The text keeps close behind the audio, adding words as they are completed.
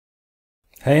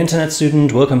Hey Internet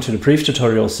student, welcome to the brief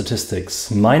tutorial Statistics.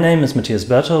 My name is Matthias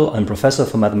Bertel, I'm Professor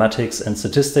for Mathematics and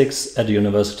Statistics at the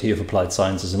University of Applied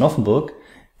Sciences in Offenburg,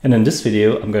 and in this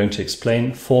video I'm going to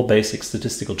explain 4 basic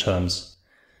statistical terms.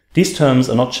 These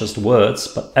terms are not just words,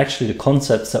 but actually the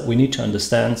concepts that we need to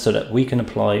understand so that we can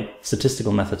apply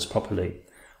statistical methods properly.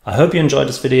 I hope you enjoyed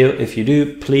this video. If you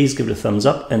do, please give it a thumbs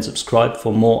up and subscribe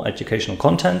for more educational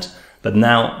content. But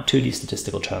now to the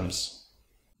statistical terms.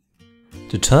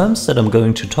 The terms that I'm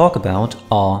going to talk about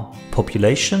are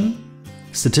population,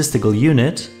 statistical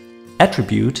unit,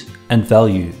 attribute and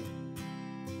value.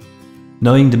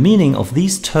 Knowing the meaning of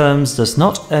these terms does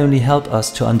not only help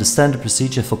us to understand the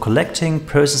procedure for collecting,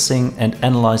 processing and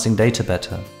analyzing data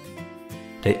better.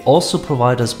 They also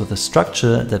provide us with a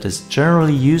structure that is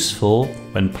generally useful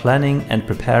when planning and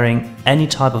preparing any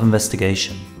type of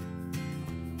investigation.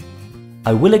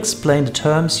 I will explain the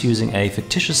terms using a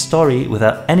fictitious story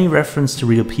without any reference to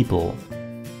real people.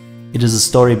 It is a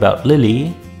story about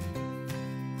Lily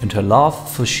and her love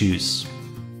for shoes.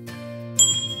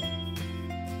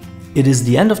 It is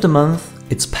the end of the month,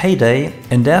 it's payday,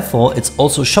 and therefore it's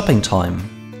also shopping time.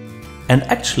 And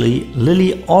actually,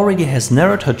 Lily already has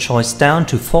narrowed her choice down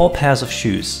to 4 pairs of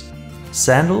shoes: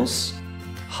 sandals,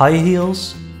 high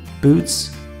heels,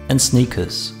 boots and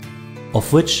sneakers,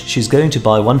 of which she's going to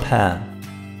buy 1 pair.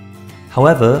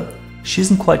 However, she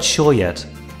isn't quite sure yet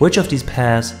which of these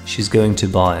pairs she's going to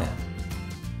buy.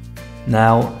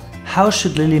 Now, how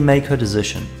should Lily make her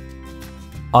decision?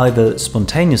 Either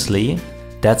spontaneously,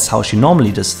 that's how she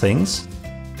normally does things,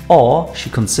 or she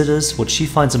considers what she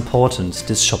finds important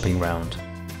this shopping round.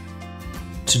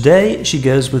 Today she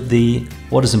goes with the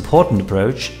what is important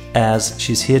approach, as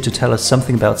she's here to tell us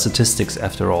something about statistics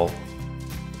after all.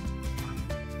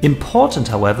 Important,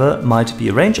 however, might be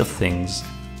a range of things,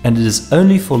 and it is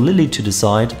only for Lily to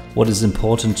decide what is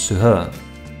important to her.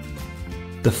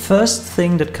 The first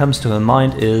thing that comes to her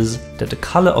mind is that the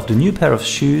color of the new pair of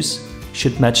shoes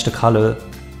should match the color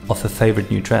of her favorite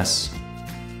new dress.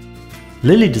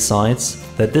 Lily decides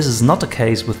that this is not the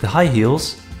case with the high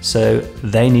heels, so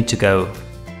they need to go.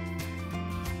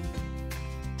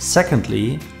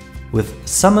 Secondly, with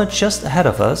summer just ahead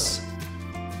of us,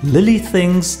 Lily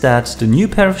thinks that the new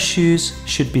pair of shoes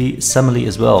should be summerly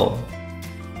as well.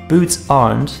 Boots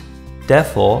aren't,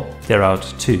 therefore they're out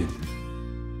too.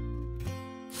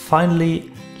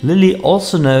 Finally, Lily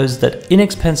also knows that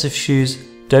inexpensive shoes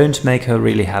don't make her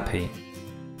really happy.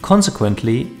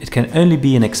 Consequently, it can only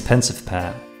be an expensive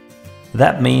pair.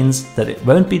 That means that it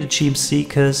won't be the cheap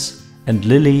sneakers, and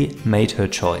Lily made her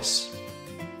choice.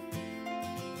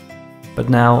 But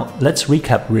now let's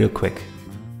recap real quick.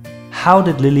 How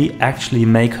did Lily actually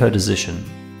make her decision?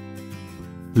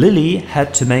 Lily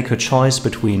had to make her choice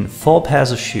between 4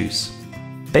 pairs of shoes,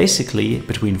 basically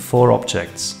between 4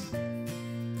 objects.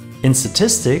 In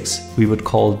statistics, we would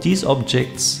call these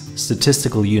objects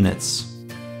statistical units.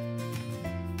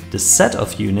 The set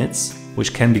of units,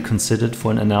 which can be considered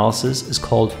for an analysis, is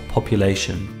called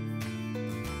population.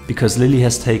 Because Lily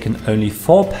has taken only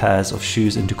 4 pairs of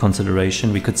shoes into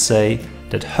consideration, we could say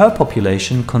that her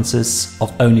population consists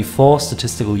of only 4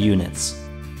 statistical units.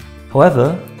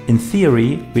 However, in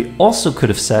theory, we also could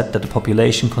have said that the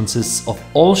population consists of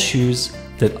all shoes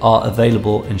that are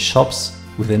available in shops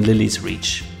within Lily's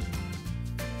reach.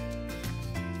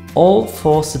 All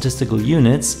 4 statistical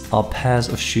units are pairs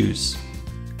of shoes,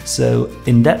 so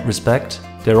in that respect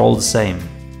they're all the same.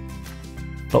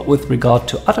 But with regard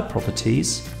to other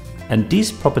properties, and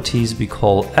these properties we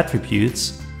call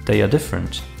attributes, they are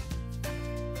different.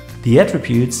 The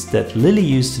attributes that Lily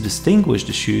used to distinguish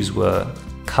the shoes were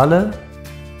color,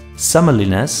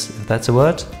 summerliness, if that's a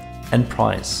word, and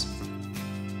price.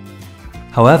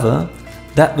 However,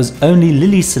 that was only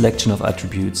Lily's selection of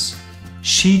attributes.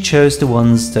 She chose the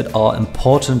ones that are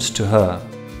important to her.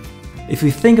 If we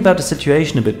think about the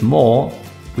situation a bit more,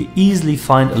 we easily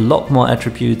find a lot more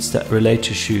attributes that relate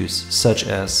to shoes, such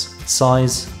as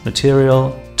size,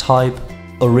 material, type,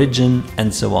 origin,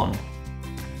 and so on.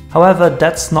 However,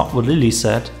 that's not what Lily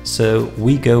said, so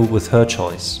we go with her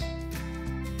choice.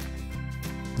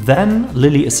 Then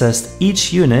Lily assessed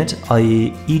each unit,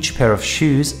 i.e. each pair of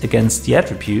shoes, against the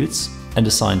attributes and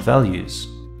assigned values.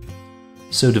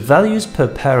 So the values per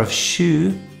pair of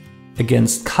shoe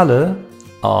against color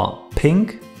are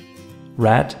pink,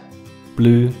 red,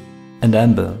 blue and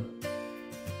amber.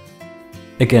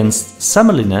 Against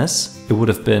summerliness, it would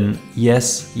have been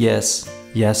yes, yes,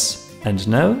 yes and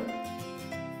no.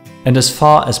 And as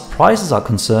far as prices are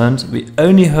concerned, we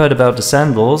only heard about the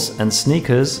sandals and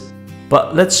sneakers,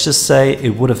 but let's just say it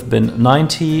would have been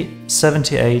 90,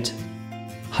 78,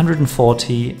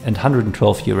 140 and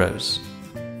 112 euros.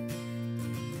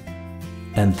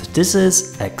 And this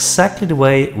is exactly the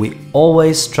way we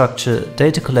always structure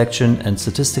data collection and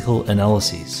statistical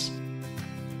analyses.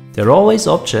 There are always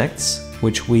objects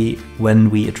which we, when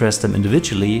we address them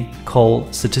individually,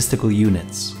 call statistical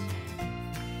units.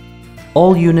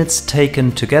 All units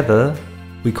taken together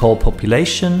we call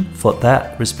population for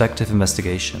that respective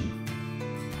investigation.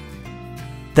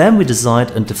 Then we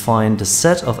decide and define the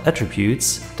set of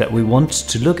attributes that we want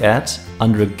to look at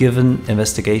under a given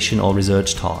investigation or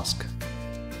research task.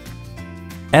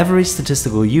 Every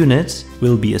statistical unit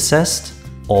will be assessed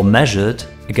or measured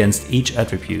against each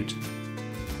attribute.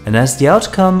 And as the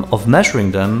outcome of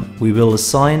measuring them, we will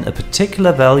assign a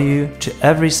particular value to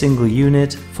every single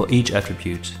unit for each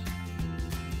attribute.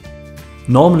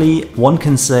 Normally, one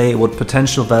can say what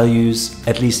potential values,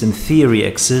 at least in theory,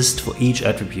 exist for each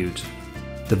attribute.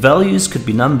 The values could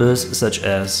be numbers such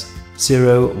as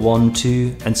 0, 1,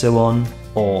 2, and so on,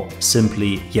 or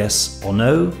simply yes or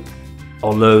no,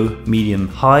 or low, medium,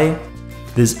 high.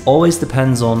 This always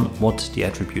depends on what the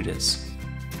attribute is.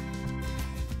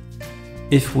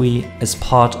 If we, as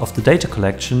part of the data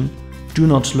collection, do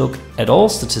not look at all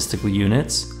statistical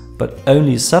units, but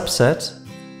only a subset,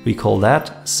 we call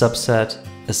that subset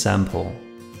a sample.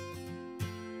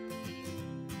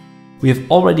 We have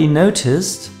already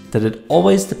noticed that it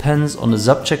always depends on the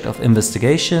subject of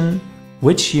investigation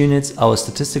which units our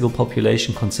statistical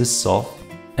population consists of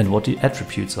and what the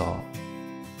attributes are.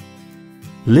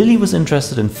 Lily was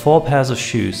interested in 4 pairs of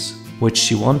shoes, which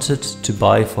she wanted to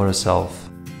buy for herself.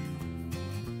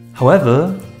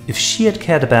 However, if she had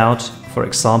cared about, for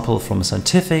example from a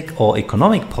scientific or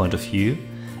economic point of view,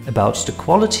 about the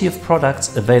quality of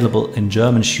products available in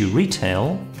German shoe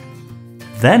retail,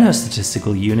 then her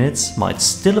statistical units might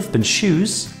still have been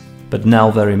shoes, but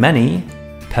now very many,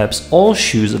 perhaps all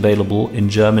shoes available in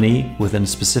Germany within a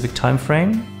specific time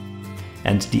frame,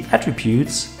 and the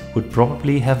attributes would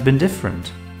probably have been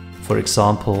different. For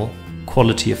example,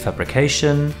 quality of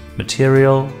fabrication,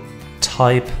 material,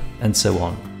 type, and so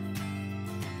on.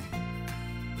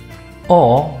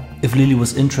 Or, if Lily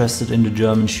was interested in the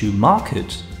German shoe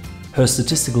market, her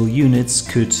statistical units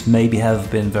could maybe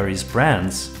have been various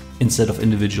brands instead of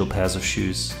individual pairs of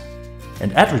shoes.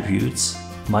 And attributes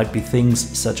might be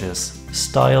things such as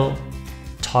style,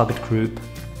 target group,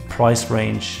 price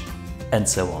range, and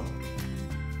so on.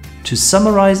 To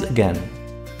summarize again,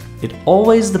 it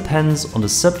always depends on the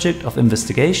subject of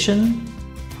investigation,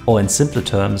 or in simpler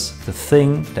terms, the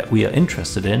thing that we are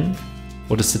interested in,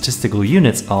 what the statistical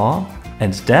units are,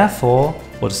 and therefore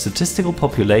what a statistical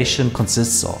population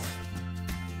consists of.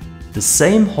 The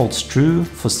same holds true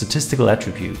for statistical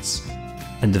attributes,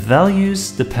 and the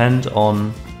values depend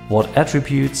on what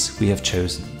attributes we have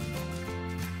chosen.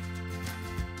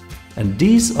 And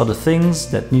these are the things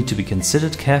that need to be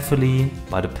considered carefully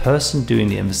by the person doing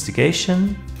the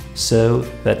investigation so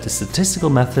that the statistical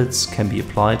methods can be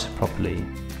applied properly.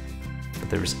 But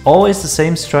there is always the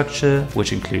same structure,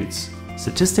 which includes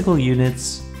statistical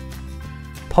units,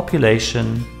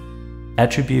 population,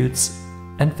 attributes,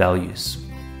 and values.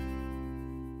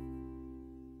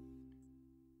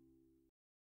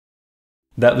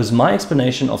 That was my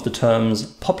explanation of the terms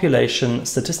population,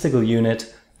 statistical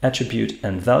unit, attribute,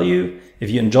 and value.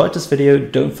 If you enjoyed this video,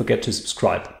 don't forget to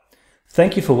subscribe.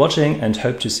 Thank you for watching and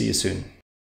hope to see you soon.